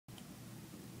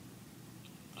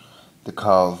The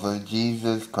cause of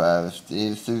Jesus Christ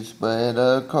is to spread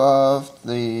across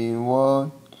the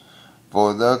world.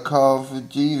 For the cause of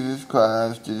Jesus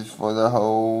Christ is for the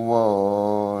whole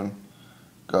world.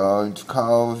 God's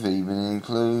cause even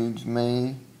includes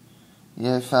me.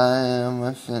 Yes, I am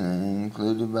a sinner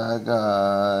included by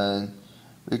God.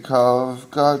 Because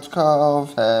God's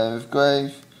cause has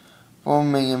grace for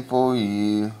me and for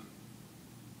you.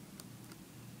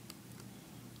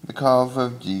 The cause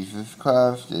of Jesus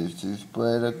Christ is to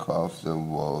spread across the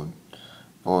world.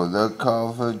 For the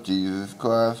cause of Jesus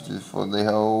Christ is for the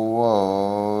whole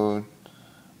world.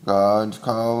 God's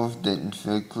cause didn't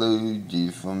preclude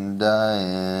you from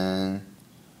dying,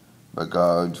 but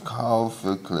God's cause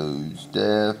precludes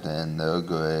death and the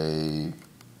grave.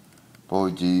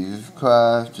 For Jesus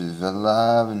Christ is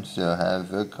alive and still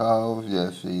has a cause,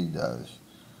 yes he does.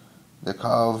 The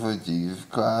cause of Jesus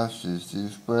Christ is to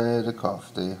spread across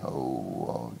the whole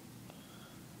world.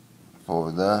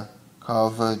 For the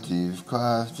cause of Jesus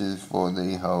Christ is for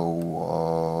the whole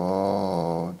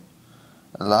world.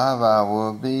 Alive I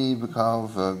will be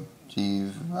because of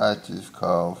Jesus' righteous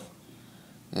cause.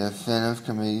 Yes, sinners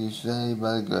can be saved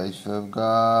by the grace of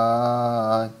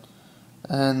God.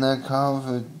 And the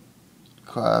cause of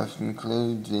Christ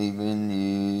includes even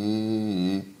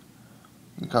you.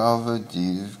 The cause of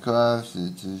Jesus Christ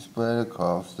is to spread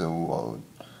across the world.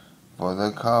 For the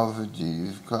cause of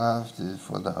Jesus Christ is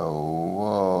for the whole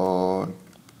world.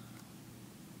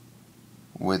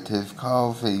 With his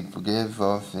cause he forgives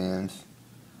our sins.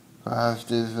 Christ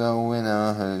is the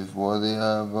winner who is worthy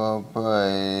of our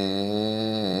praise.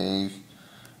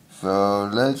 So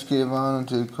let's give honor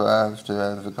to Christ who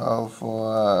has a cause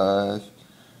for us.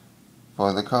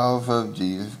 For the cause of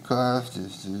Jesus Christ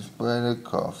is to spread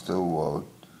across the world.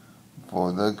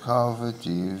 For the cause of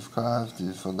Jesus Christ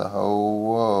is for the whole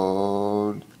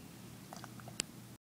world.